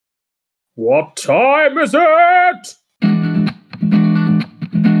What time is it?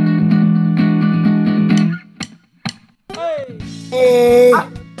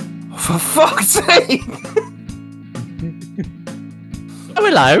 For fuck's sake!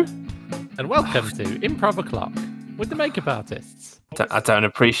 Hello, and welcome to Improv O'Clock with the Makeup Artists. I don't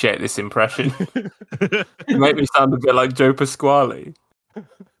appreciate this impression. You make me sound a bit like Joe Pasquale.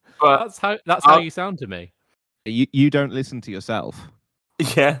 But That's how you sound to me. You don't listen to yourself.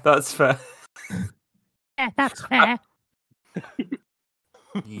 yeah, that's fair. Yeah, that's fair.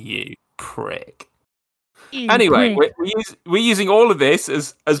 You prick. Anyway, we're using all of this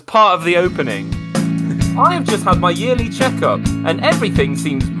as part of the opening. I have just had my yearly checkup, and everything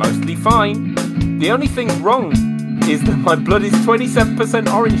seems mostly fine. The only thing wrong is that my blood is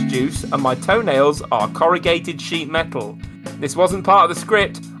 27% orange juice, and my toenails are corrugated sheet metal. This wasn't part of the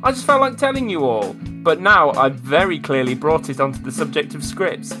script, I just felt like telling you all. But now I've very clearly brought it onto the subject of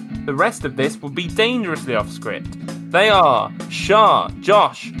scripts. The rest of this will be dangerously off script. They are Shah,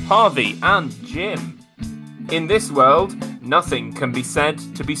 Josh, Harvey, and Jim. In this world, nothing can be said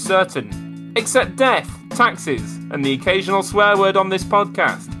to be certain, except death, taxes, and the occasional swear word on this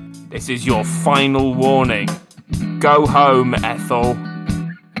podcast. This is your final warning. Go home, Ethel.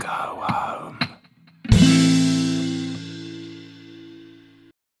 Go home.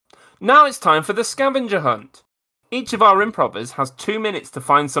 Now it's time for the scavenger hunt. Each of our improvers has 2 minutes to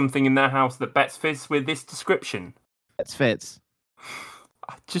find something in their house that best fits with this description. It fits.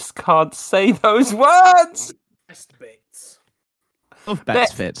 I just can't say those words! Best bits. Love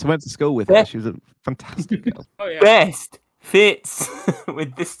Best Fits. I went to school with her. She was a fantastic girl. Oh, yeah. Best fits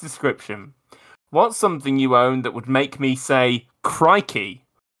with this description. What's something you own that would make me say, crikey?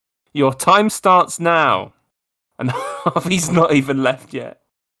 Your time starts now. And Harvey's not even left yet.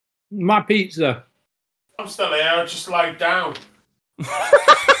 My pizza. I'm still here, I just laid down.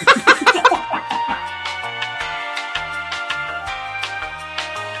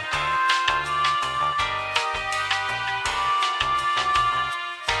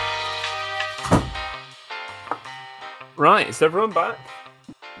 Right, is everyone back?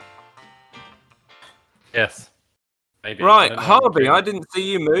 Yes. Maybe. Right, I don't know. Harvey, I didn't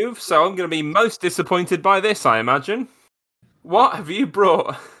see you move, so I'm going to be most disappointed by this, I imagine. What have you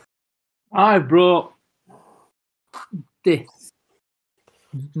brought? I brought this.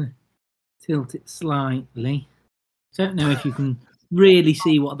 I'm just gonna tilt it slightly. Don't know if you can really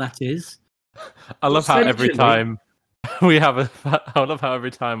see what that is. I love how every Essentially- time we have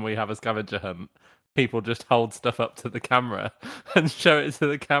a scavenger hunt, people just hold stuff up to the camera and show it to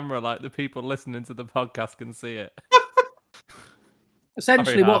the camera like the people listening to the podcast can see it.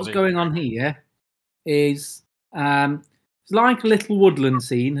 Essentially, Sorry, what's Harvey. going on here is it's like a little woodland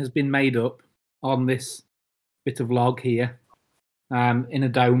scene has been made up on this bit of log here in a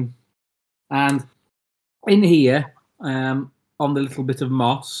dome. And in here, on the little bit of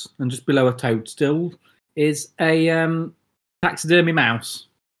moss and just below a toadstool, is a taxidermy mouse.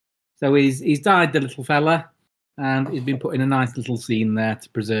 So he's died, the little fella, and he's been put in a nice little scene there to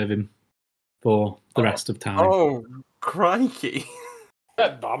preserve him for the rest of time. Oh, crikey.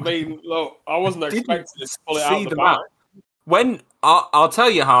 I mean, look, I wasn't expecting to pull it out See of the the bag. map. When I'll tell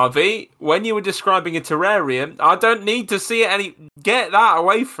you, Harvey, when you were describing a terrarium, I don't need to see it get that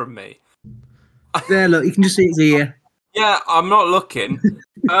away from me. There, look, you can just see it's here. Yeah, I'm not looking.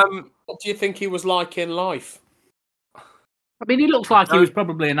 What do you think he was like in life? I mean, he looks like he was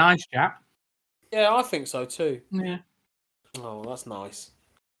probably a nice chap. Yeah, I think so too. Yeah. Oh, that's nice.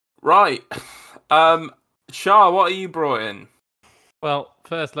 Right. Shah, what are you brought in? Well,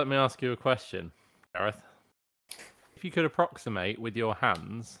 first, let me ask you a question, Gareth. If you could approximate with your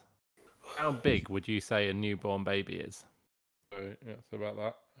hands, how big would you say a newborn baby is? So, yeah, so about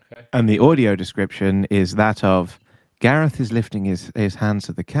that. Okay. And the audio description is that of Gareth is lifting his hands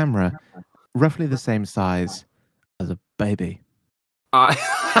to the camera, roughly the same size as a baby. Okay.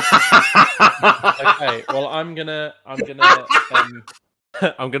 Well, I'm gonna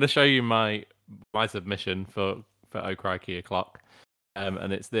show you my submission for Oh Crikey O'Clock.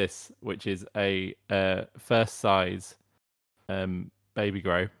 And it's this, which is a first size baby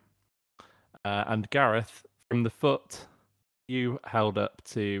grow. And Gareth, from the foot you held up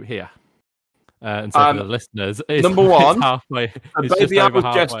to here. And so for the listeners, it's, number one, it's halfway. The It's baby just I over was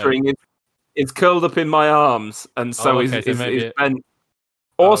halfway. gesturing is curled up in my arms, and so Oh, okay, so is maybe bent.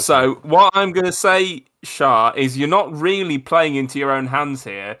 Oh, Also, okay. what I'm going to say, Shah, is you're not really playing into your own hands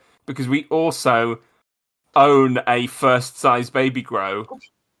here, because we also own a first size baby grow,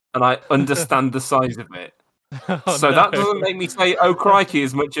 and I understand the size of it. Oh, So no. that doesn't make me say, oh crikey,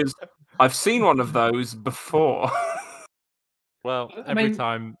 as much as I've seen one of those before. Well, I every mean,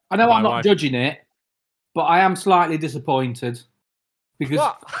 time I know my I'm not wife... judging it, but I am slightly disappointed because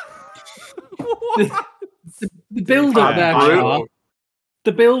What? the build up there, brutal. Shah,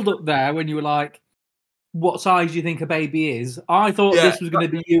 the build up there when you were like, what size do you think a baby is? I thought Yeah. this was going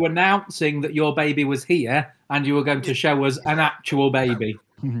to be you announcing that your baby was here and you were going to show us an actual baby.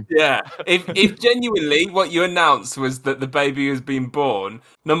 Yeah. If genuinely what you announced was that the baby has been born,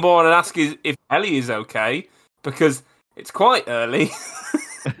 number one, I'd ask is if Ellie is okay, because it's quite early.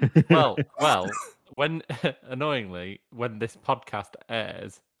 Well, when annoyingly, when this podcast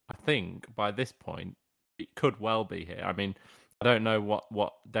airs, I think by this point it could well be here. I mean, I don't know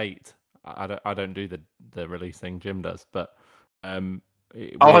what date. I don't do the release thing. Jim does, but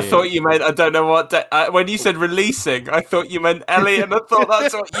I thought you meant I don't know what when you said releasing, I thought you meant Ellie, and I thought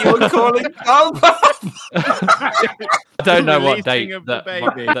that's what you were calling. I don't know what date Releasing of the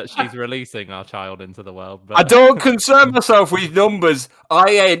baby. that she's releasing our child into the world. But I don't concern myself with numbers. I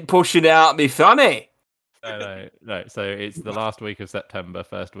ain't pushing it out me funny. No. So it's the last week of September,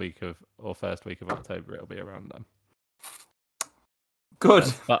 first week of October. It'll be around then.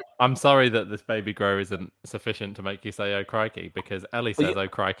 Good. But I'm sorry that this baby grow isn't sufficient to make you say "Oh crikey," because Ellie says "Oh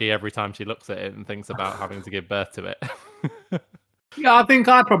crikey" every time she looks at it and thinks about having to give birth to it. Yeah, I think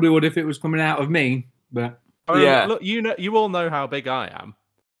I probably would if it was coming out of me, but I mean, Yeah. Look, you all know how big I am.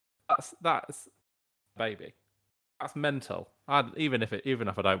 That's baby. That's mental. Even if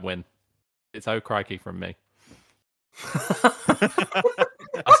I don't win, it's "Oh crikey" from me.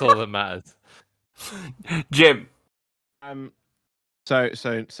 That's all that matters. Jim. So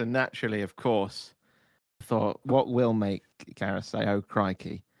naturally, of course, I thought, what will make Gareth say, "Oh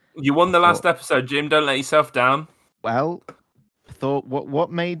crikey"? You won the last episode, Jim. Don't let yourself down. Well, I thought,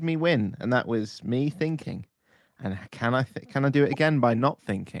 what made me win, and that was me thinking. And can I do it again by not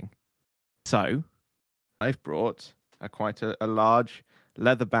thinking? So, I've brought quite a large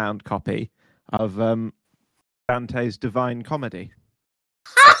leather-bound copy of Dante's Divine Comedy.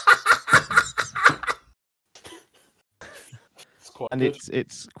 And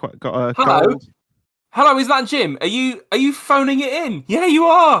it's quite got a Hello? gold. Hello, is that Jim? Are you phoning it in? Yeah, you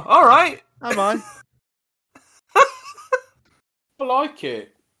are. All right. Am I? I like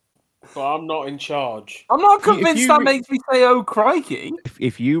it, but I'm not in charge. I'm not If convinced you that makes me say "Oh crikey."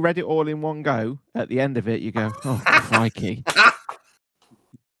 If you read it all in one go, at the end of it, you go, "Oh crikey."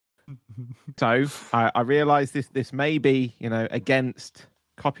 So I realise this may be, against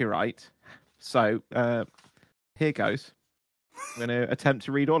copyright. So here goes. I'm going to attempt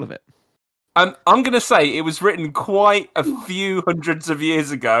to read all of it. I'm going to say it was written quite a few hundreds of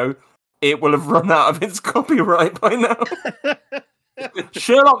years ago. It will have run out of its copyright by now.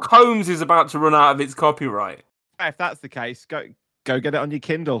 Sherlock Holmes is about to run out of its copyright. If that's the case, go get it on your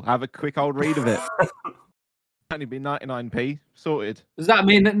Kindle. Have a quick old read of it. Only be 99p. Sorted. does that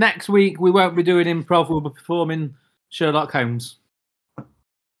mean that next week we won't be doing improv? We'll be performing Sherlock Holmes.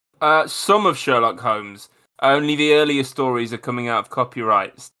 Some of Sherlock Holmes. Only the earlier stories are coming out of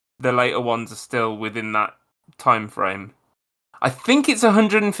copyrights. The later ones are still within that time frame. I think it's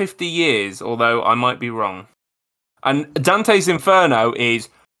 150 years, although I might be wrong. And Dante's Inferno is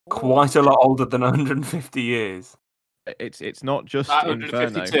quite a lot older than 150 years. It's not just Inferno.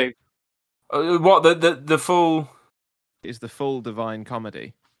 152. What the full? It's the full Divine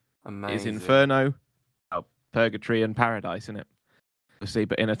Comedy. Amazing. Is Inferno, Purgatory, and Paradise in it? See,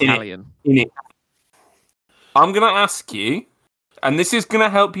 but in Italian. In it. I'm gonna ask you, and this is gonna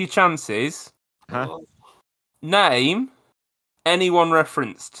help your chances. Huh? Name anyone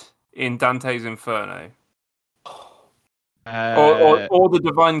referenced in Dante's Inferno, or the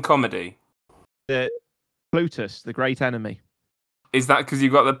Divine Comedy. Plutus, the great enemy. Is that because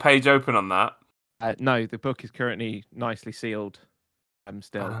you've got the page open on that? No, the book is currently nicely sealed. I'm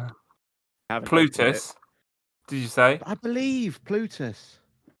still. Haven't opened Plutus. it. Did you say? I believe Plutus.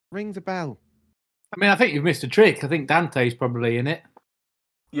 Rings a bell. I mean, I think you've missed a trick. I think Dante's probably in it.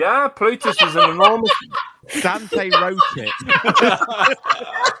 Yeah, Plutus is an enormous. Dante wrote it.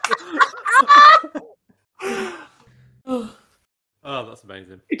 Oh, that's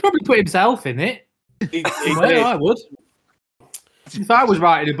amazing. He probably put himself in it. Well, I would. If I was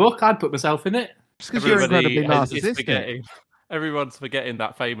writing a book, I'd put myself in it. Because you're incredibly Everybody is narcissistic. Everyone's forgetting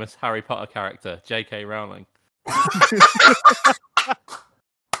that famous Harry Potter character, J.K. Rowling.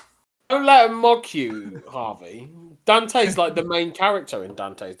 Don't let him mock you, Harvey. Dante's like the main character in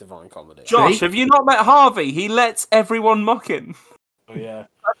Dante's Divine Comedy. Josh, have you not met Harvey? He lets everyone mock him. Oh yeah,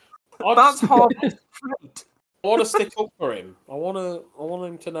 That's Harvey's trait. I want to stick up for him. I want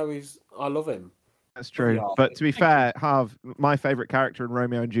him to know I love him. That's true. Yeah. But to be fair, Harv, my favourite character in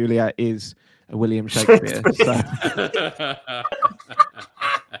Romeo and Juliet is William Shakespeare. So.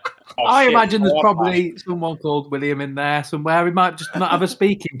 I imagine there's probably someone called William in there somewhere. He might just not have a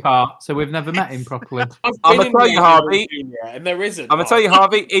speaking part, so we've never met him properly. I'm gonna tell you, Harvey. And there isn't. I'm gonna tell you,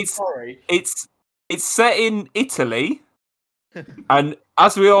 Harvey. Sorry. It's set in Italy, and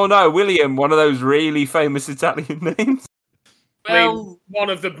as we all know, William, one of those really famous Italian names. Well, one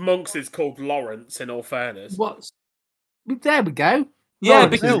of the monks is called Lawrence. In all fairness, There we go. Yeah,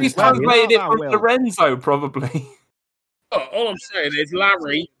 Lawrence because is he's Italian. translated it from Will. Lorenzo, probably. all I'm saying is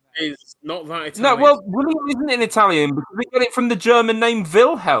Larry is not that Italian. No, well, William isn't in Italian because we get it from the German name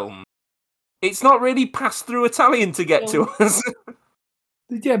Wilhelm. It's not really passed through Italian to get to us.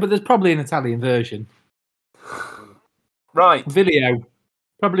 Yeah, but there's probably an Italian version. Right. Vilio.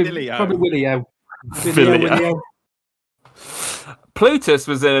 Probably Willio. Willio. Plutus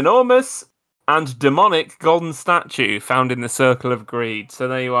was an enormous and demonic golden statue found in the Circle of Greed. So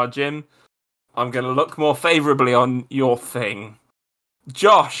there you are, Jim. I'm going to look more favourably on your thing.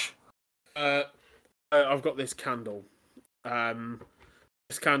 Josh. I've got this candle.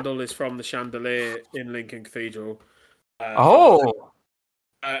 This candle is from the chandelier in Lincoln Cathedral.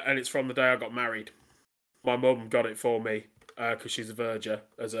 And it's from the day I got married. My mum got it for me because she's a verger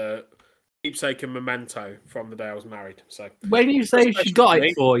as a keepsake and memento from the day I was married. So when you say she got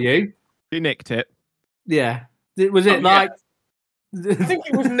it for you, She nicked it. yeah, was it like? I think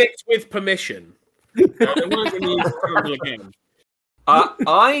it was nicked with permission. It wasn't going to use the candle again.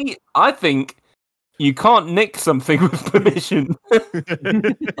 I think you can't nick something with permission.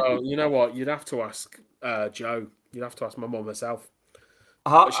 Well, you know what? You'd have to ask Joe. You'd have to ask my mum herself.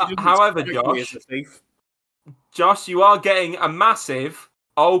 However, Josh, you are getting a massive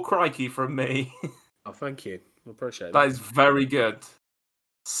 "oh crikey" from me. Oh, thank you. I appreciate That is very good.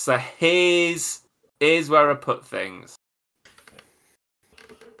 So here's where I put things.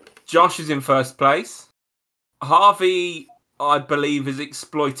 Josh is in first place. Harvey, I believe, is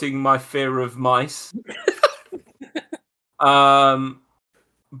exploiting my fear of mice.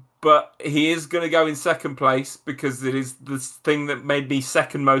 But he is going to go in second place because it is the thing that made me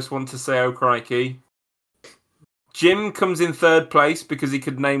second most want to say "oh crikey." Jim comes in third place because he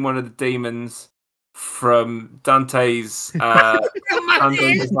could name one of the demons from Dante's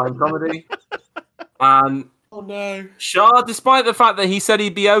Divine Comedy. And Oh no. Shah, despite the fact that he said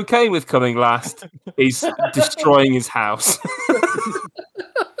he'd be okay with coming last, he's destroying his house.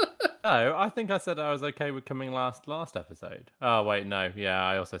 No, I think I said I was okay with coming last episode. Oh wait, no, yeah,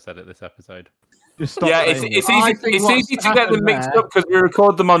 I also said it this episode. Just stop Yeah, saying it's it. easy to get them mixed up because we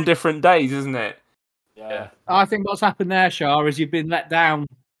record them on different days, isn't it? Yeah. I think what's happened there, Shah, is you've been let down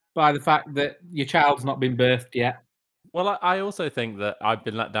by the fact that your child's not been birthed yet. Well, I also think that I've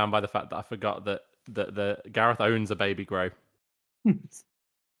been let down by the fact that I forgot that the Gareth owns a baby grow.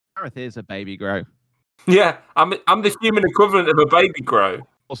 Gareth is a baby grow. Yeah, I'm the human equivalent of a baby grow.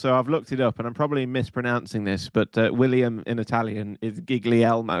 Also, I've looked it up, and I'm probably mispronouncing this, but William in Italian is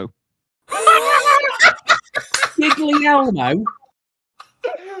Giglielmo. Giglielmo?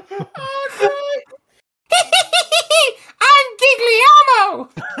 I'm Giglielmo!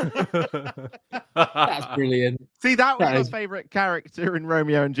 That's brilliant. See, that was That my is- favourite character in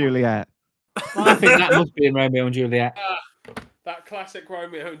Romeo and Juliet. I think that must be in Romeo and Juliet. That classic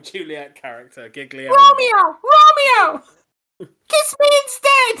Romeo and Juliet character, Giglio. Romeo! Kiss me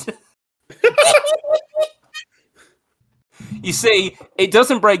instead! You see, it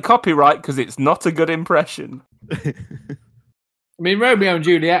doesn't break copyright because it's not a good impression. I mean, Romeo and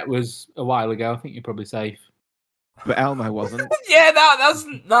Juliet was a while ago. I think you're probably safe. But Elmo wasn't. Yeah, that's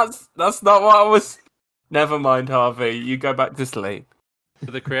not what I was. Never mind, Harvey. You go back to sleep.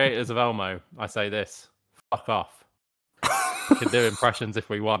 To the creators of Elmo, I say this: fuck off. We can do impressions if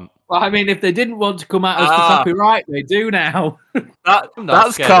we want. Well, I mean, if they didn't want to come at us for copyright, they do now.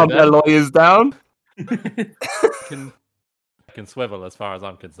 That's scared calmed of their them. lawyers down. Can swivel as far as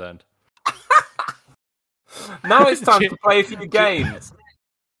I'm concerned. Now it's time to play a few games.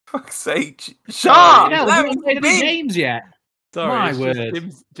 Fuck's sake. Shut Hell, we up! haven't played any games yet. Sorry, My it's just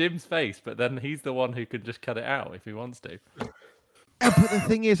word. Jim's face, but then he's the one who can just cut it out if he wants to. Yeah, but the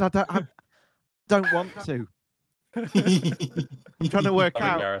thing is, I don't want to. I'm trying to work Sorry,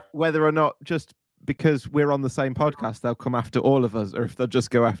 out Gareth. whether or not just because we're on the same podcast, they'll come after all of us, or if they'll just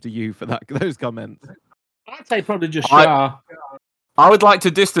go after you for those comments. I'd say probably just Shah. I would like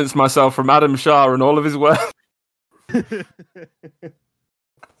to distance myself from Adam Shah and all of his work.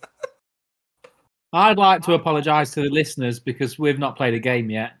 I'd like to apologise to the listeners because we've not played a game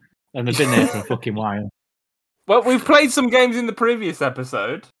yet, and they've been there for a fucking while. Well, we've played some games in the previous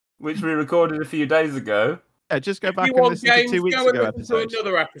episode. which we recorded a few days ago. Yeah, just go If back you and want listen to games, 2 weeks go and ago listen to episodes.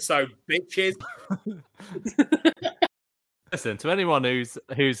 another episode, bitches. Listen, to anyone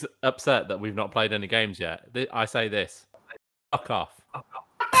who's upset that we've not played any games yet, I say this: fuck off.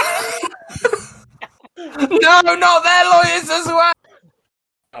 No, not their lawyers as well.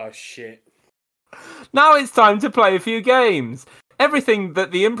 Oh shit! Now it's time to play a few games. Everything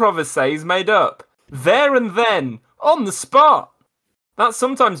that the improvers say is made up. There and then, on the spot. That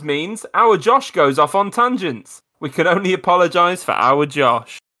sometimes means our Josh goes off on tangents. We can only apologise for our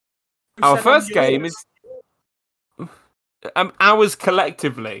Josh. Our first game is ours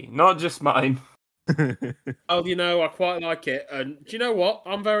collectively, not just mine. Oh, I quite like it. And do you know what?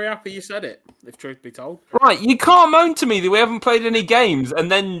 I'm very happy you said it, if truth be told. Right, you can't moan to me that we haven't played any games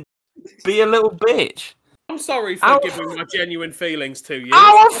and then be a little bitch. I'm sorry for giving my genuine feelings to you.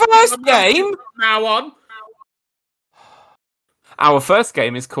 Our first game? Now on. Our first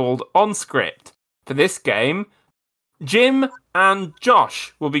game is called On Script. For this game, Jim and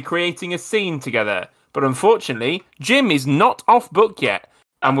Josh will be creating a scene together. But unfortunately, Jim is not off book yet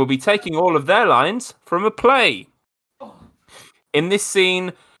and will be taking all of their lines from a play. In this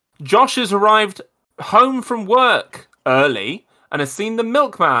scene, Josh has arrived home from work early and has seen the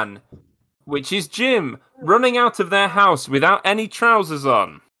milkman, which is Jim, running out of their house without any trousers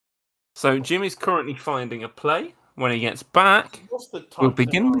on. So Jim is currently finding a play. When he gets back, we'll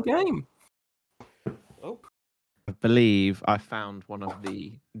begin the game. I believe I found one of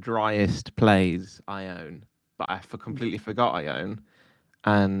the driest plays I own, but I completely forgot I own.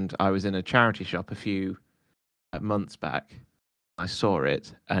 And I was in a charity shop a few months back. I saw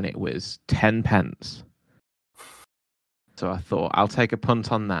it, and it was 10 pence. So I thought, I'll take a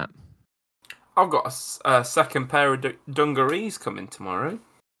punt on that. I've got a second pair of dungarees coming tomorrow.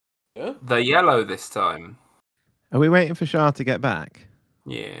 Yeah? They're yellow this time. Are we waiting for Shah to get back?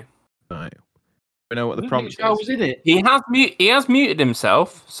 Yeah. Right. We know what the I prompt think Shah is. was in it. He has muted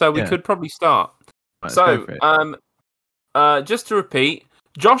himself, so we Yeah. could probably start. Right, So, let's go for it. just to repeat,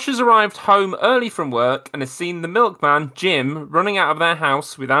 Josh has arrived home early from work and has seen the milkman, Jim, running out of their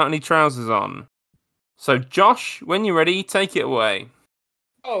house without any trousers on. So, Josh, when you're ready, take it away.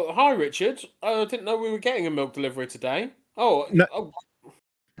 Oh, hi, Richard. I didn't know we were getting a milk delivery today. No.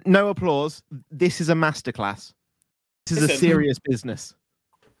 No applause. This is a masterclass. This is a Listen. serious business.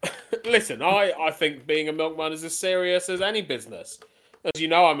 Listen, I think being a milkman is as serious as any business. As you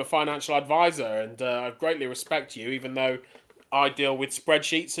know, I'm a financial advisor, and I greatly respect you, even though I deal with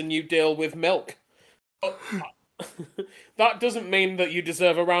spreadsheets and you deal with milk. But that doesn't mean that you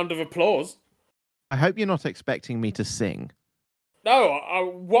deserve a round of applause. I hope you're not expecting me to sing.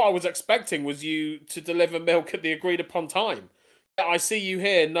 No, what I was expecting was you to deliver milk at the agreed upon time. I see you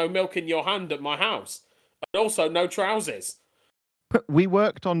here, no milk in your hand at my house, and also no trousers. We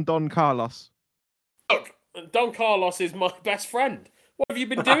worked on Don Carlos. Look, Don Carlos is my best friend. What have you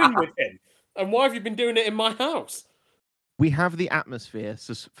been doing with him? And why have you been doing it in my house? We have the atmosphere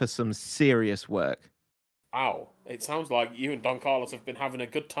for some serious work. Wow, it sounds like you and Don Carlos have been having a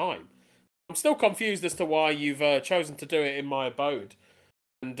good time. I'm still confused as to why you've chosen to do it in my abode,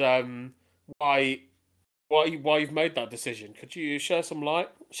 and why you've made that decision. Could you shed some light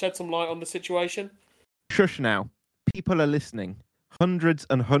on the situation? Shush now. People are listening. Hundreds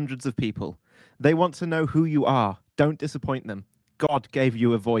and hundreds of people. They want to know who you are. Don't disappoint them. God gave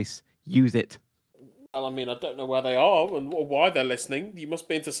you a voice. Use it. Well, I mean, I don't know where they are or why they're listening. You must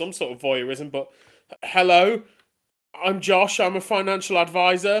be into some sort of voyeurism, but hello, I'm Josh. I'm a financial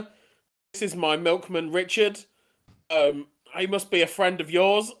advisor. This is my milkman, Richard. He must be a friend of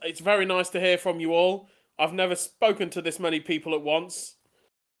yours. It's very nice to hear from you all. I've never spoken to this many people at once.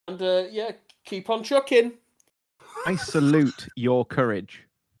 And, yeah, keep on trucking. I salute your courage.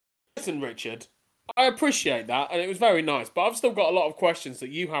 Listen, Richard, I appreciate that, and it was very nice, but I've still got a lot of questions that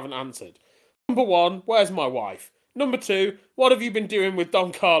you haven't answered. Number one, where's my wife? Number two, what have you been doing with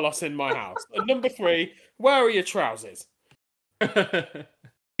Don Carlos in my house? And number three, where are your trousers?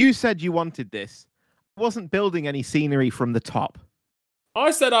 You said you wanted this. I wasn't building any scenery from the top.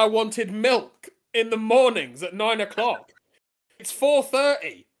 I said I wanted milk in the mornings at 9 o'clock. It's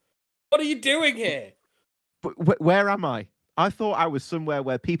 4:30. What are you doing here? Where am I? I thought I was somewhere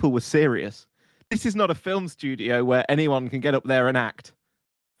where people were serious. This is not a film studio where anyone can get up there and act.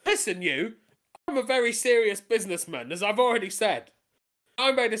 Listen, I'm a very serious businessman, as I've already said.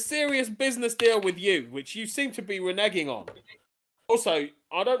 I made a serious business deal with you, which you seem to be reneging on. Also,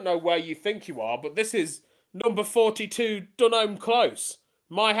 I don't know where you think you are, but this is number 42 Dunholm Close,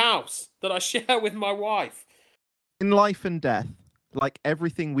 my house, that I share with my wife. In life and death, like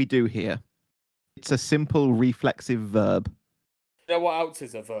everything we do here, it's a simple reflexive verb. You know what else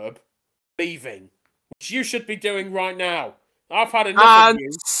is a verb? Leaving. Which you should be doing right now. I've had enough of And you.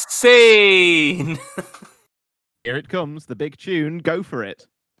 scene. Here it comes, the big tune. Go for it.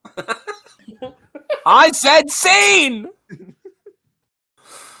 I said scene.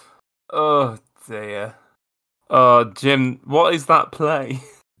 Oh dear. Oh, Jim, what is that play?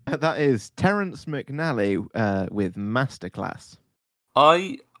 That is Terence McNally with Masterclass.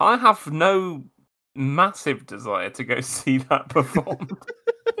 I have no massive desire to go see that performed.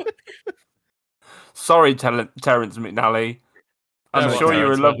 Sorry, Terence McNally. I'm No, sure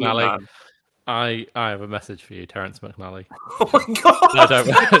you're a Terence lovely McNally. man. I have a message for you, Terence McNally. Oh my god! No, don't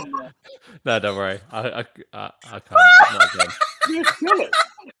worry. No, don't worry. I can't. Not again. You kill it.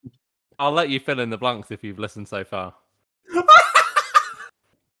 I'll let you fill in the blanks if you've listened so far.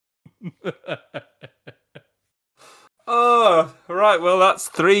 Oh, right. Well, that's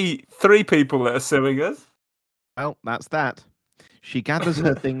three people that are suing us. Well, that's that. She gathers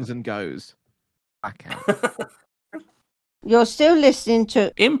her things and goes back out. You're still listening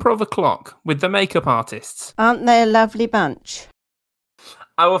to Improv O'Clock with the makeup artists. Aren't They a Lovely Bunch?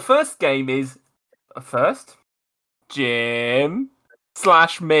 Our first game is Jim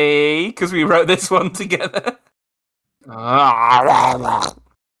 / me, because we wrote this one together.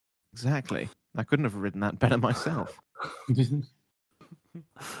 Exactly. I couldn't have written that better myself.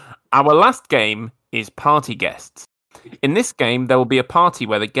 Our last game is Party Guests. In this game, there will be a party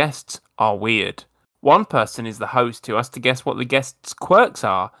where the guests are weird. One person is the host who has to guess what the guests' quirks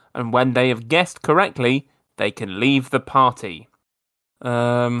are, and when they have guessed correctly, they can leave the party.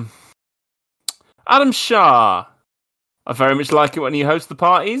 Adam Shah. I very much like it when you host the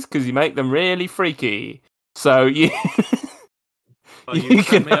parties because you make them really freaky. So you you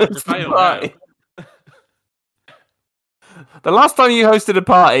can host the party. The last time you hosted a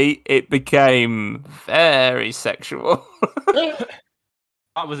party, it became very sexual.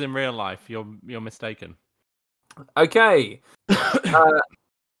 That was in real life. You're mistaken. Okay.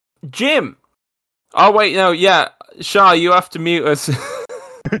 Jim. Oh, wait, no, yeah. Shah, you have to mute us.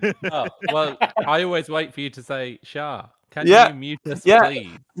 Oh, well, I always wait for you to say Shah. Can Yeah. you mute us, Yeah.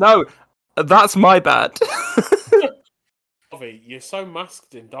 please? No, that's my bad. Harvey, you're so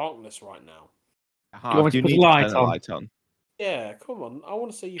masked in darkness right now. want me to You put need the light turn the on? light on. Yeah, come on. I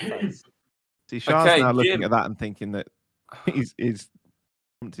want to see your face. See, Shah's Okay, now looking Jim. at that and thinking that his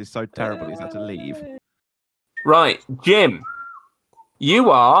prompt is so terrible he's had to leave. Right, Jim.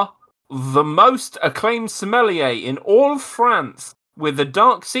 You are the most acclaimed sommelier in all of France with a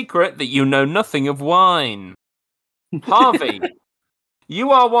dark secret that you know nothing of wine. Harvey.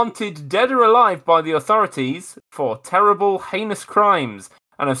 You are wanted dead or alive by the authorities for terrible, heinous crimes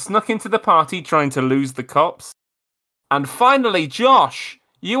and have snuck into the party trying to lose the cops. And finally, Josh,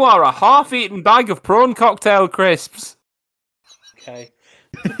 you are a half-eaten bag of prawn cocktail crisps. Okay.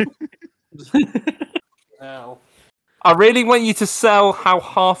 Now. I really want you to sell how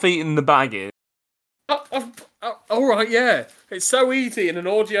half-eaten the bag is. All right, yeah. It's so easy in an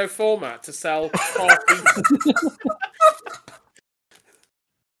audio format to sell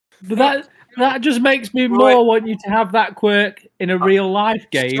But that just makes me more want you to have that quirk in a real life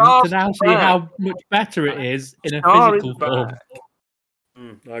game to now see how much better it is in a physical form.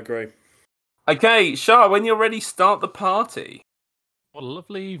 I agree. Okay, Shah, when you're ready, start the party. What a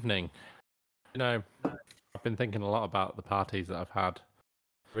lovely evening. You know, I've been thinking a lot about the parties that I've had.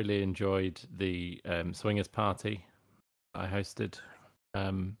 Really enjoyed the swingers party I hosted.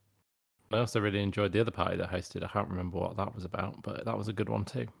 I also really enjoyed the other party that I hosted. I can't remember what that was about, but that was a good one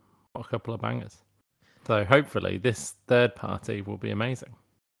too. Got a couple of bangers. So hopefully this third party will be amazing.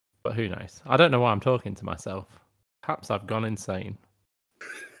 But who knows? I don't know why I'm talking to myself. Perhaps I've gone insane.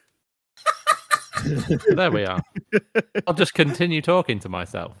 There we are. I'll just continue talking to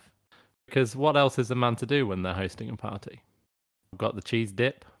myself. Because what else is a man to do when they're hosting a party? I've got the cheese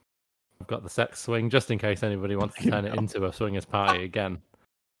dip. I've got the sex swing, just in case anybody wants to turn it into a swingers party again.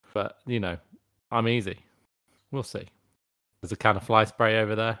 But, you know, I'm easy. We'll see. There's a can of fly spray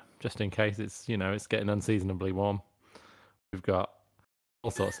over there, just in case it's, you know, it's getting unseasonably warm. We've got all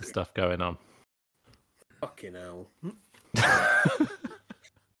sorts of stuff going on. Fucking hell.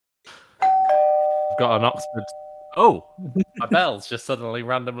 I've got an Oxford. Oh, my bell's just suddenly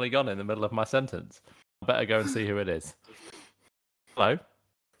randomly gone in the middle of my sentence. I better go and see who it is. Hello?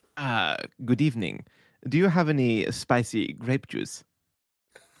 Good evening. Do you have any spicy grape juice?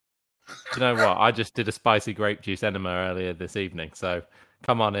 Do you know what? I just did a spicy grape juice enema earlier this evening, so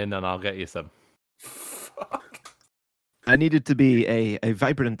come on in and I'll get you some. Fuck. I need it to be a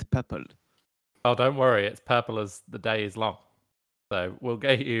vibrant purple. Oh, don't worry. It's purple as the day is long. So we'll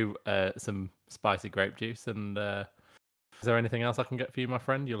get you some spicy grape juice and Is there anything else I can get for you, my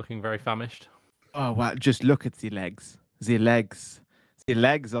friend? You're looking very famished. Oh, wow. Just look at the legs. The legs. The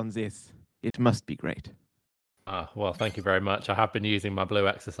legs on this. It must be great. Ah, well, thank you very much. I have been using my blue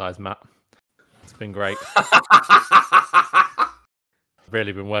exercise mat. It's been great.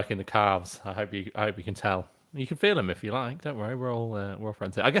 Really been working the calves. I hope you can tell. You can feel them if you like. Don't worry, we're all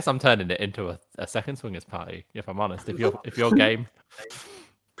friends here. I guess I'm turning it into a second swingers party, if I'm honest. If you're game,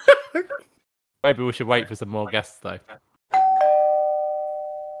 maybe we should wait for some more guests though.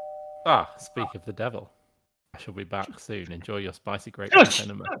 Speak of the devil, I shall be back soon. Enjoy your spicy grape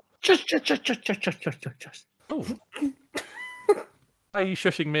cinema. Just. Oh, are you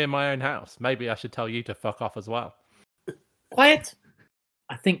shushing me in my own house? Maybe I should tell you to fuck off as well. Quiet.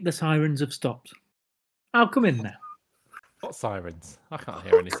 I think the sirens have stopped. I'll come in now. What sirens? I can't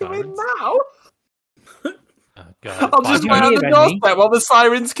hear any sirens. Now? Oh, God. I'll just wait on the doorstep while the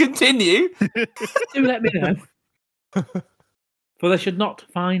sirens continue. Do let me know. For they should not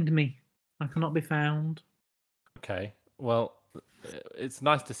find me. I cannot be found. Okay. Well, it's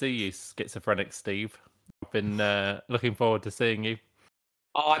nice to see you, schizophrenic Steve. I've been looking forward to seeing you.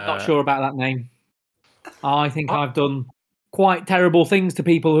 Oh, I'm not sure about that name. I think I've done quite terrible things to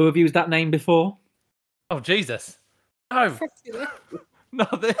people who have used that name before. Oh, Jesus. No. No,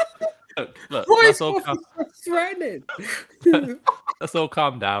 look, threatening. let's all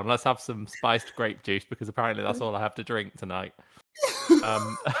calm down. Let's have some spiced grape juice because apparently that's all I have to drink tonight.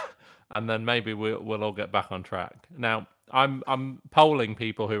 And then maybe we'll all get back on track. Now, I'm polling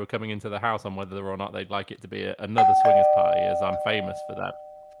people who are coming into the house on whether or not they'd like it to be another swingers party, as I'm famous for that.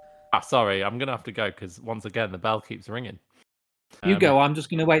 Sorry, I'm gonna have to go because once again the bell keeps ringing. You go. I'm just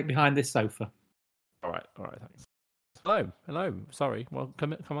going to wait behind this sofa. All right, thanks. Hello. Sorry. Well,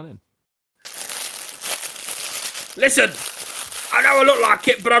 come on in. Listen, I know I look like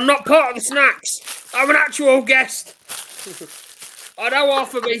it, but I'm not part of the snacks. I'm an actual guest. I know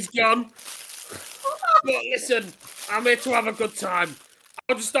half of me's gone, but listen, I'm here to have a good time.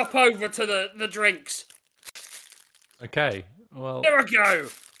 I'll just stop over to the drinks. Okay. Well, Here I go.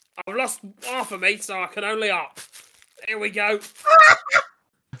 I've lost half of me, so I can only up. Here we go.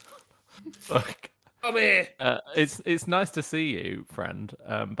 look. Come here. It's nice to see you, friend.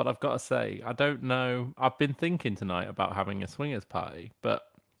 But I've got to say, I don't know. I've been thinking tonight about having a swingers party, but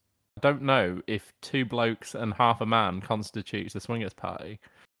I don't know if 2 blokes and half a man constitutes a swingers party.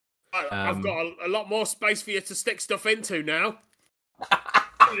 I've got a lot more space for you to stick stuff into now. If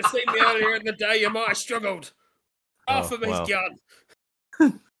you'd have seen me earlier in the day, you might have struggled. Half of me's gone.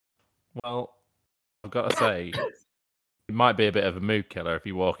 Well, I've got to say, it might be a bit of a mood killer if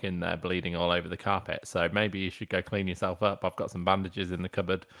you walk in there bleeding all over the carpet. So maybe you should go clean yourself up. I've got some bandages in the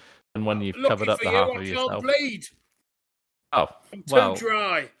cupboard, and when you've covered up the half of yourself, I can't bleed. Oh, I'm well, too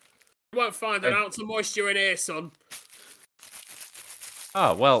dry. You won't find an ounce of moisture in here, son.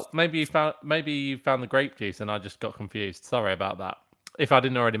 Oh well, maybe you found the grape juice, and I just got confused. Sorry about that. If I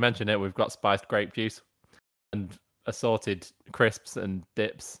didn't already mention it, we've got spiced grape juice and assorted crisps and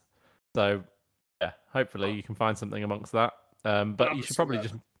dips. So yeah, hopefully you can find something amongst that. But you should probably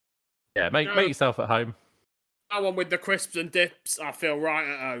just make yourself at home. That one with the crisps and dips, I feel right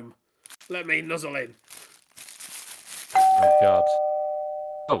at home. Let me nuzzle in. Oh God.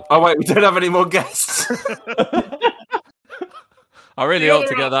 Oh wait, we don't have any more guests. I really ought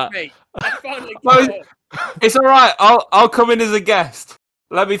to get that. It's all right. I'll come in as a guest.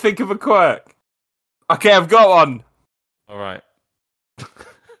 Let me think of a quirk. Okay, I've got one. All right.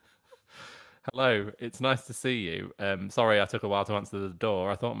 Hello, it's nice to see you. Sorry I took a while to answer the door.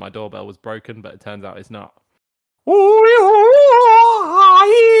 I thought my doorbell was broken, but it turns out it's not. Oh,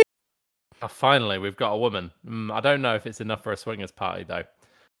 finally, we've got a woman. I don't know if it's enough for a swingers party, though. I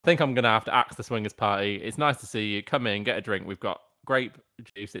think I'm going to have to axe the swingers party. It's nice to see you. Come in, get a drink. We've got grape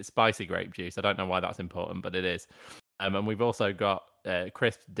juice. It's spicy grape juice. I don't know why that's important, but it is. And we've also got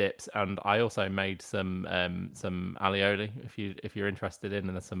crisp dips, and I also made some alioli. If you're interested in,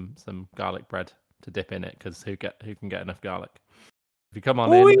 and there's some garlic bread to dip in it, because who can get enough garlic? If you come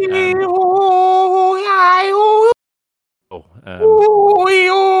on in.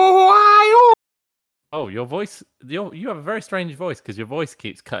 Your voice. You have a very strange voice because your voice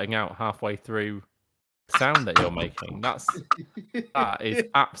keeps cutting out halfway through the sound that you're making. That is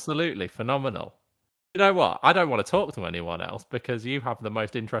absolutely phenomenal. You know what? I don't want to talk to anyone else because you have the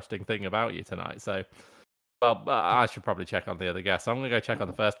most interesting thing about you tonight. So, well, I should probably check on the other guests. I'm going to go check on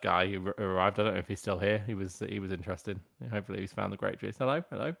the first guy who arrived. I don't know if he's still here. He was interested. Hopefully, he's found the grape juice. Hello.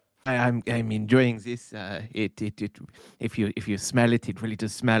 I'm enjoying this. It if you smell it, it really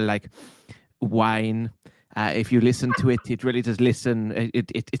does smell like wine If you listen to it, it really does listen.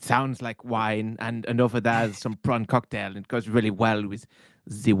 It sounds like wine, and over there's some prawn cocktail. It goes really well with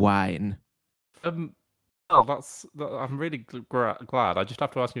the wine. I'm really glad. I just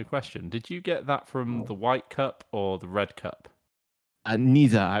have to ask you a question. Did you get that from the white cup or the red cup?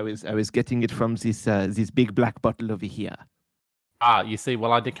 Neither. I was getting it from this big black bottle over here. You see,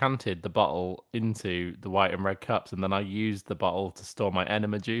 well, I decanted the bottle into the white and red cups, and then I used the bottle to store my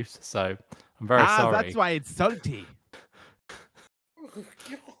enema juice. So I'm very sorry. That's why it's salty.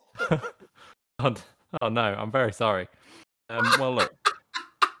 Oh no, I'm very sorry. Well, look,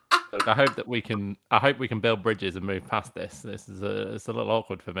 I hope we can build bridges and move past this. It's a little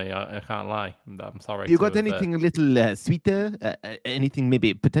awkward for me. I can't lie. I'm sorry. You got anything a little sweeter? Anything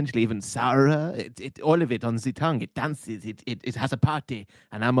maybe potentially even sourer? All of it on the tongue. It dances. It has a party,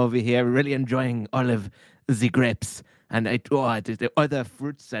 and I'm over here really enjoying all of the grapes and the other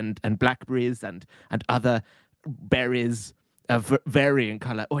fruits and blackberries and other berries of varying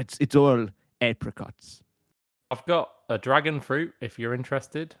color. Oh, it's all apricots. I've got a dragon fruit if you're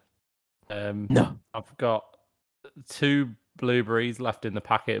interested. No. I've got 2 blueberries left in the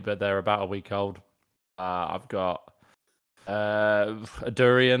packet, but they're about a week old. I've got a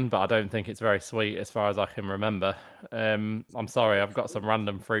durian, but I don't think it's very sweet as far as I can remember. I'm sorry, I've got some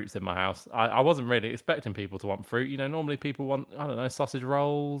random fruits in my house. I wasn't really expecting people to want fruit. You know, normally people want, I don't know, sausage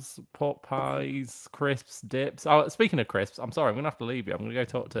rolls, pork pies, crisps, dips. Oh, speaking of crisps, I'm sorry, I'm going to have to leave you. I'm going to go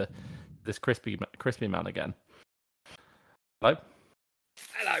talk to this crispy man again. Hello?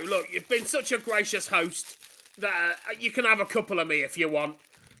 Hello, look, you've been such a gracious host that you can have a couple of me if you want.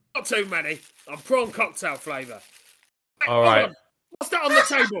 Not too many. I'm prawn cocktail flavour. All right. What's that on the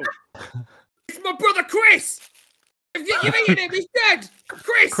table? It's my brother Chris! You've eaten him, he's dead!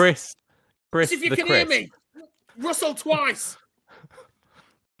 Chris, if you can hear me. Russell twice.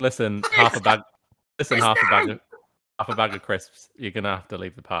 Listen, half a bag of crisps. You're going to have to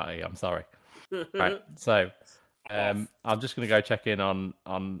leave the party. I'm sorry. Right, so... I'm just going to go check in on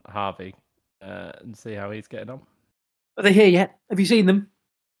Harvey and see how he's getting on. Are they here yet? Have you seen them?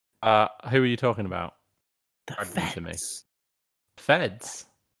 Who are you talking about? The feds. Feds?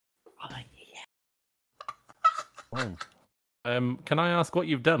 Oh, yeah. Oh. Can I ask what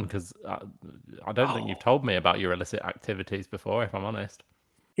you've done? Because I don't think you've told me about your illicit activities before, if I'm honest.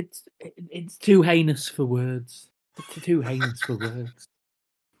 It's too heinous for words. It's too heinous for words.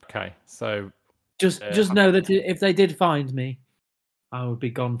 Okay, so... Just know that if they did find me, I would be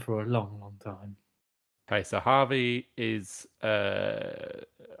gone for a long, long time. Okay, so Harvey is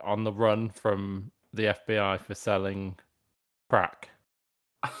on the run from the FBI for selling crack.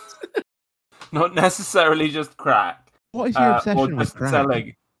 Not necessarily just crack. What is your obsession with crack?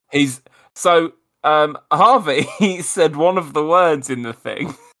 Selling. Harvey said one of the words in the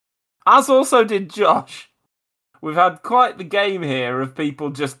thing, as also did Josh. We've had quite the game here of people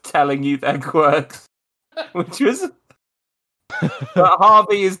just telling you their quirks, which was that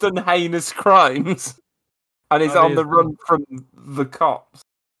Harvey has done heinous crimes and is on the run from the cops.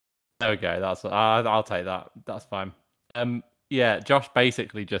 Okay, I'll take that. That's fine. Yeah, Josh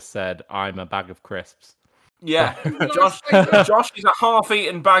basically just said, "I'm a bag of crisps." Yeah, Josh is a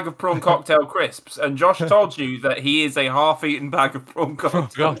half-eaten bag of prawn cocktail crisps, and Josh told you that he is a half-eaten bag of prawn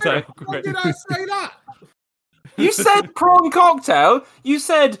cocktail crisps. When did I say that? You said prawn cocktail. You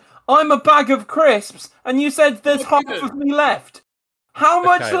said I'm a bag of crisps, and you said there's half of me left. How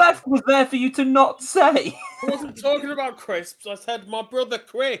much left was there for you to not say? I wasn't talking about crisps. I said my brother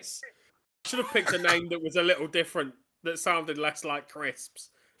Chris. I should have picked a name that was a little different, that sounded less like crisps.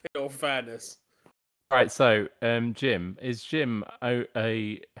 In all fairness. Right. So, Jim I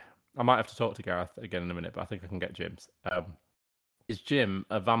might have to talk to Gareth again in a minute, but I think I can get Jim's. Is Jim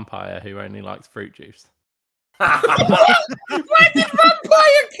a vampire who only likes fruit juice? Where did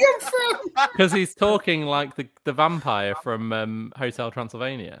vampire come from? Because he's talking like the vampire from Hotel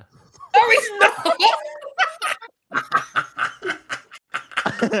Transylvania. No, he's not.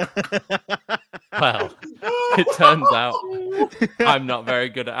 Well, it turns out I'm not very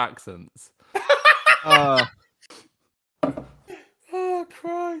good at accents. Oh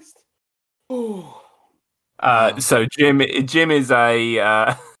Christ! So Jim is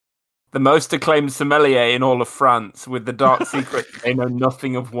a the most acclaimed sommelier in all of France, with the dark secret they know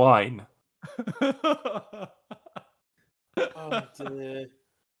nothing of wine. Oh dear.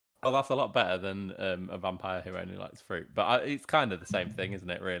 Well, that's a lot better than a vampire who only likes fruit. But it's kind of the same thing, isn't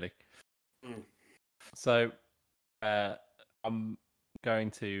it, really? Mm. So I'm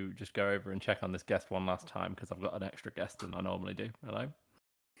going to just go over and check on this guest one last time, because I've got an extra guest than I normally do. Hello?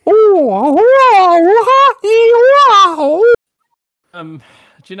 Do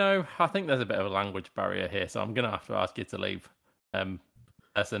you know? I think there's a bit of a language barrier here, so I'm gonna have to ask you to leave.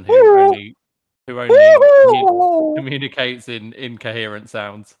 Person who only communicates in incoherent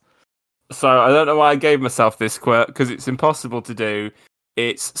sounds. So I don't know why I gave myself this quirk, because it's impossible to do.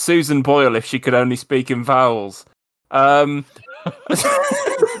 It's Susan Boyle if she could only speak in vowels. You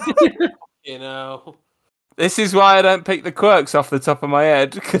know. This is why I don't pick the quirks off the top of my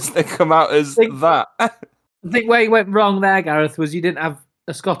head, because they come out as that. I think where you went wrong there, Gareth, was you didn't have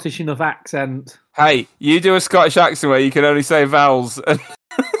a Scottish enough accent. Hey, you do a Scottish accent where you can only say vowels.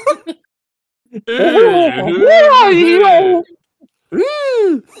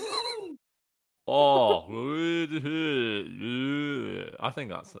 Oh, I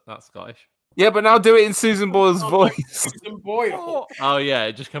think that's Scottish. Yeah, but now do it in Susan Boyle's voice. Susan Boyle. Oh yeah,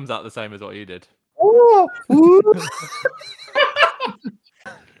 it just comes out the same as what you did.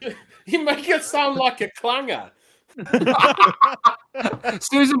 You make it sound like a clanger.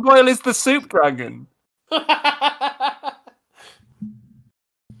 Susan Boyle is the soup dragon.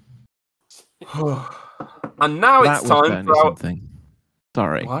 And now That it's was time certainly for our... something.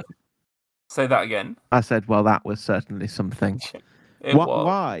 Sorry. What? Say that again. I said, well, that was certainly something. It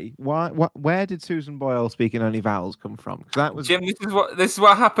was. Why? Where did Susan Boyle speaking only vowels come from? 'Cause that was Jim, this is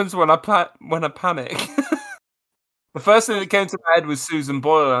what happens when I panic. The first thing that came to my head was Susan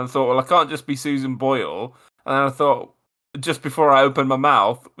Boyle, and I thought, well, I can't just be Susan Boyle. And then I thought, just before I opened my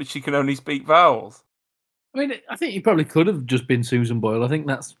mouth, she can only speak vowels. I mean, I think you probably could have just been Susan Boyle. I think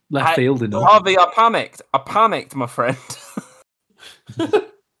that's left field enough. Harvey, I panicked, my friend.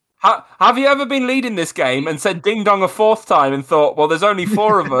 Have you ever been leading this game and said ding dong a fourth time and thought, well, there's only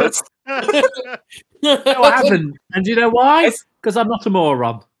four of us? No, I haven't. And do you know why? Because I'm not a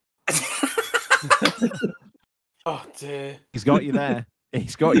moron. Oh dear. he's got you there.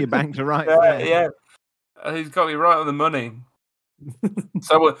 He's got you banked right Yeah, there. yeah. He's got me right on the money.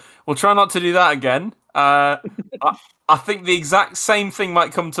 So we'll try not to do that again. I think the exact same thing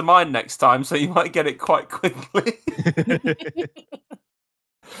might come to mind next time, so you might get it quite quickly.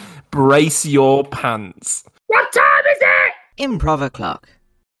 Brace your pants. What time is it? Improv o'clock.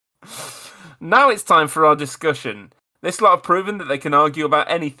 Now it's time for our discussion. This lot have proven that they can argue about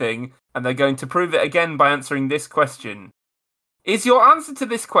anything, and they're going to prove it again by answering this question. Is your answer to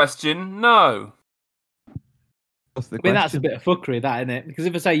this question no? What's the I mean, that's a question? bit of fuckery, that, isn't it? Because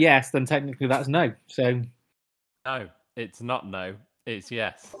if I say yes, then technically that's no. So No, it's not no. It's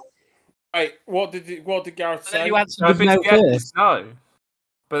yes. Wait, what did Gareth then say? you answered So if with it's no yes, first. it's no.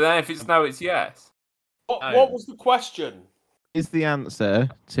 But then if it's no, it's yes. What was the question? Is the answer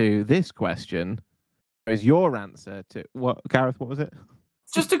to this question, or is your answer to what? Gareth, what was it?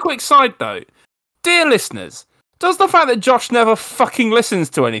 Just a quick side note. Dear listeners, does the fact that Josh never fucking listens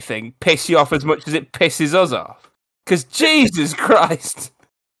to anything piss you off as much as it pisses us off? Because Jesus Christ.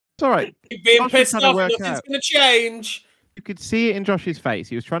 It's all right. Keep being Josh was pissed trying to off, work nothing's out. going to change. You could see it in Josh's face.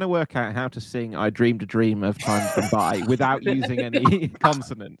 He was trying to work out how to sing "I Dreamed a Dream of Times Gone By" without using any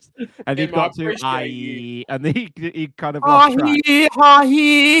consonants, and he Tim, I got to appreciate "I," you. and then he kind of lost track.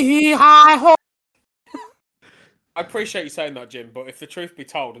 I appreciate you saying that, Jim, but if the truth be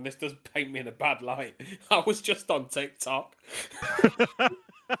told, and this does paint me in a bad light, I was just on TikTok.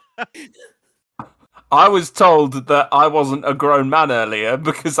 I was told that I wasn't a grown man earlier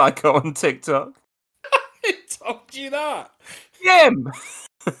because I go on TikTok. Who told you that? Jim!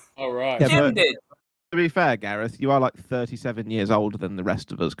 All right. Yeah, Jim but- did. To be fair, Gareth, you are like 37 years older than the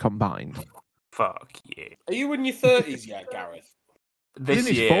rest of us combined. Fuck yeah. Are you in your 30s yet, Gareth? This He's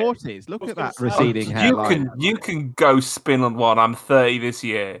in his year. 40s. Look I was at that gonna say, receding hairline. You can go spin on one. I'm 30 this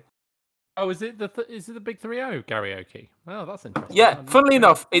year. Oh, is it the Big 3-0 karaoke? Oh, that's interesting. Yeah, funnily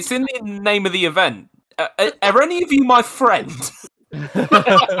enough, it's in the name of the event. Are any of you my friend? Look,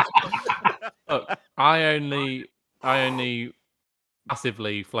 I only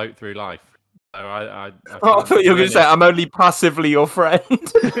passively float through life. So I Oh, I thought you were going to say, I'm only passively your friend.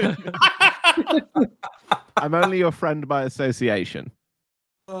 I'm only your friend by association.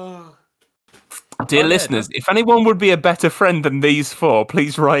 Oh, Dear yeah, listeners, if anyone would be a better friend than these four,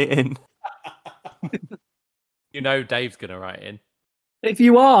 please write in. You know Dave's going to write in. If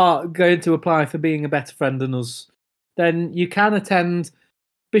you are going to apply for being a better friend than us, then you can attend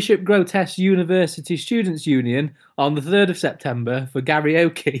Bishop Grotesque University Students' Union on the 3rd of September for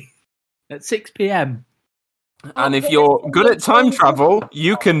karaoke at 6 p.m. And if you're good at time travel,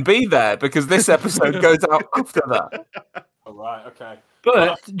 you can be there because this episode goes out after that. all right, okay.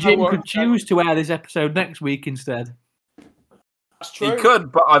 But Jim worries. could choose to air this episode next week instead. That's true. You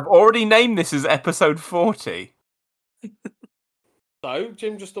could, but I've already named this as episode 40. So,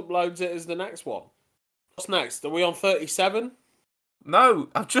 Jim just uploads it as the next one. What's next? Are we on 37? No,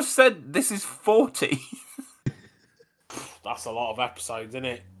 I've just said this is 40. That's a lot of episodes, isn't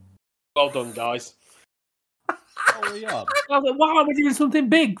it? Well done, guys. What are we on? I was like, why are we doing something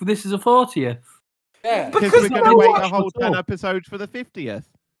big? This is a 40th. Yeah. Because Because we're going no to wait one a whole watched 10 it. episodes for the 50th.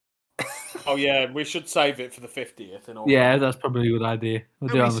 Oh yeah, we should save it for the 50th. In all Yeah, that's probably a good idea. We'll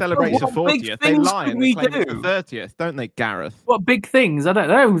do it Nobody on the- celebrates the What big 40th. They things lie could and we they claim it's the do? 30th, don't they, Gareth? What big things? I don't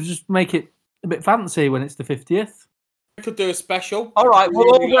know. Just make it a bit fancy when it's the 50th. We could do a special. All right,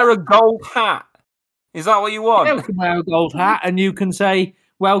 we'll all wear a gold hat. Is that what you want? Yeah, we can wear a gold hat and you can say,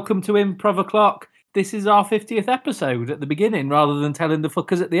 "Welcome to Improv O'Clock. This is our 50th episode" at the beginning, rather than telling the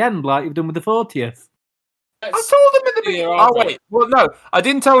fuckers at the end like you've done with the 40th. I told them at the beginning. Yeah, Oh wait, well no, I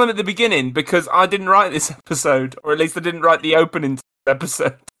didn't tell them at the beginning because I didn't write this episode, or at least I didn't write the opening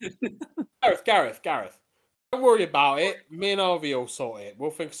episode. Gareth. Don't worry about it. Me and Harvey will sort it. We'll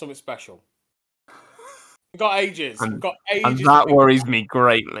think of something special. We've got ages. We've got ages. And to that think- worries me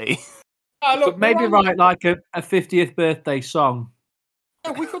greatly. Ah, look, But maybe we're on- write like a 50th birthday song.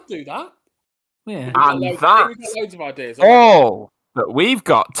 Yeah, we could do that. Yeah. And We've that's got loads of ideas. all that we've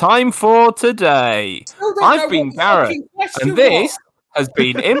got time for today. Still don't know I've what been the Gareth, fucking question and this has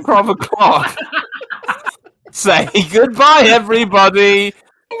been Improv O'Clock. Say goodbye, everybody.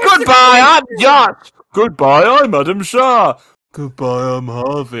 was. Goodbye, I'm Josh. Goodbye, I'm Adam Shaw. Goodbye, I'm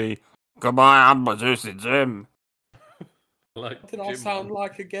Harvey. Goodbye, I'm producer Jim. Like, What did I Jim sound Wall.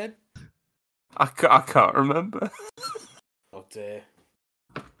 like again? I can't remember. Oh dear.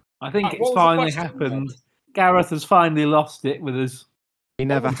 I think Right, it's what was the finally question, happened. then? Gareth has finally lost it with us. He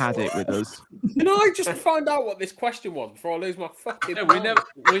never had it with us. Can I just find out what this question was before I lose my fucking Yeah, we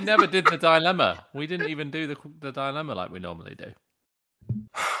mind? never did the dilemma. We didn't even do the dilemma like we normally do.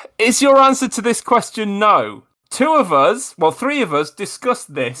 Is your answer to this question no? Two of us, well, three of us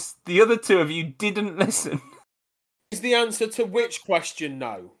discussed this. The other two of you didn't listen. Is the answer to which question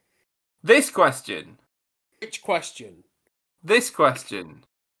no? This question. Which question? This question.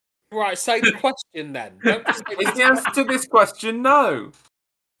 Right, say the question then. Don't just say Is the answer to this question no?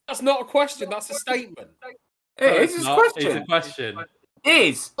 That's not a question, that's a statement. It is It's a not- question. It's a question.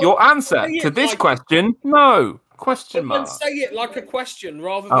 Is your answer Say to it this like- question no? Question But then mark. say it like a question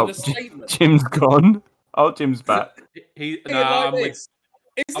rather than Oh, a statement. Jim's gone. Oh, Jim's back. He, Say it nah, like I'm with, this.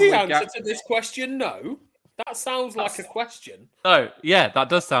 Is I'm the with answer Gav- to this question no? That sounds like a question. no, yeah, that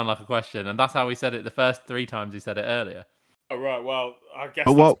does sound like a question, and that's how he said it the first 3 times he said it earlier. Oh, right, well, I guess.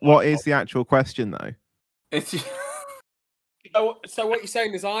 But that's what my is fault. the actual question, though? It's, So what you're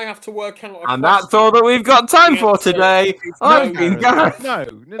saying is I have to work out. and that's all that we've got time for today. I've No, been Gareth, No,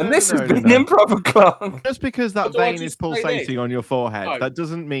 and this has been Improv O'Clock. Just because that What do I vein is just say then? pulsating on your forehead, No. that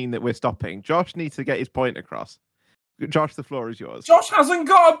doesn't mean that we're stopping. Josh needs to get his point across. Josh, the floor is yours. Josh hasn't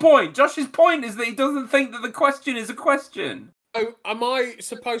got a point. Josh's point is that he doesn't think that the question is a question. So am I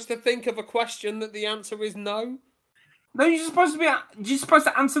supposed to think of a question that the answer is no? No, you're supposed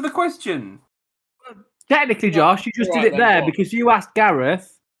to answer the question. Technically, Josh, you just Right, did it then, there go on. because you asked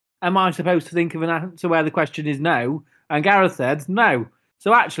Gareth, "Am I supposed to think of an answer where the question is no?" And Gareth said no.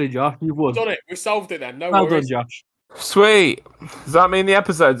 So actually, Josh, you've won. Done it. We solved it then. No Well done, worries. Josh. Sweet. Does that mean the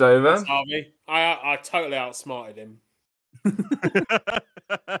episode's over? Thanks, Harvey. I totally outsmarted him. Look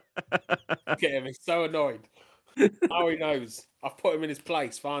at him. He's so annoyed. Now he knows. I've put him in his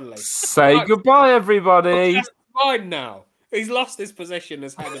place finally. Say Right. goodbye, everybody. That's mine now. He's lost his position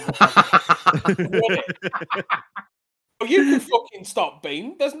as head of the Well, you can fucking stop,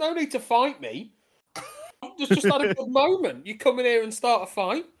 Bean. There's no need to fight me. I've just had a good moment. You come in here and start a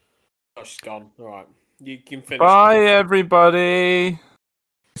fight. Oh, she's gone. All right. You can finish. Bye, everybody.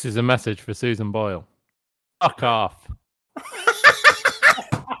 This is a message for Susan Boyle. Fuck off.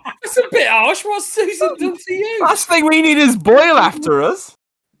 It's a bit harsh. What's Susan done to you? Last thing we need is Boyle after us.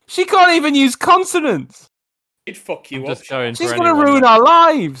 She can't even use consonants. She'd fuck you I'm up. just going She's for going to anyone. ruin our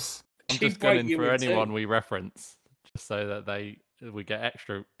lives. I'm She'd just break going you for in two. anyone we reference, just so that we get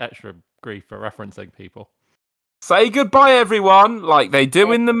extra grief for referencing people. Say goodbye, everyone, like they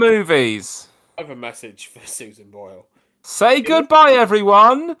do in the movies. I have a message for Susan Boyle. Say goodbye,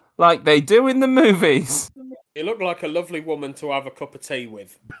 everyone, like they do in the movies. You look like a lovely woman to have a cup of tea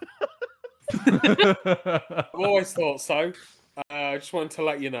with. I've always thought so. I just wanted to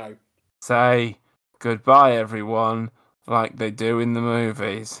let you know. Say goodbye, everyone, like they do in the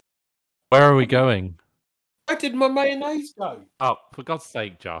movies. Where are we going? Where did my mayonnaise go? Oh, for God's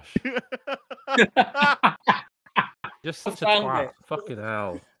sake, Josh. Just such a found twat. it. Fucking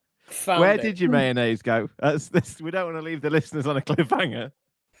hell. Found Where it. did your mayonnaise go? We don't want to leave the listeners on a cliffhanger.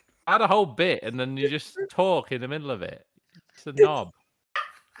 I had a whole bit and then you just talk in the middle of it. It's a knob.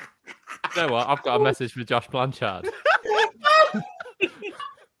 You know what? I've got a message for Josh Blanchard.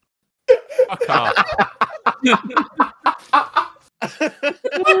 Fuck off.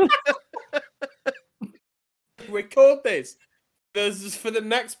 Record this. There's for the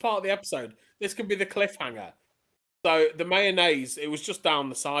next part of the episode. This could be the cliffhanger. So the mayonnaise, it was just down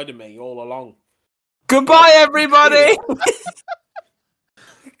the side of me all along. Goodbye, everybody.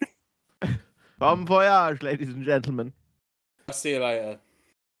 Bon voyage, ladies and gentlemen. I'll see you later.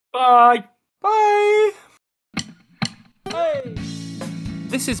 Bye. Bye. Hey.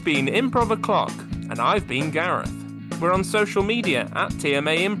 This has been Improv O'Clock, and I've been Gareth. We're on social media at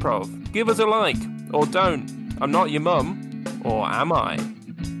TMA Improv. Give us a like, or don't. I'm not your mum, or am I?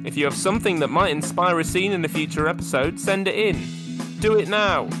 If you have something that might inspire a scene in a future episode, send it in. Do it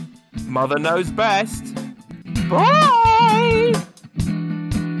now. Mother knows best. Bye!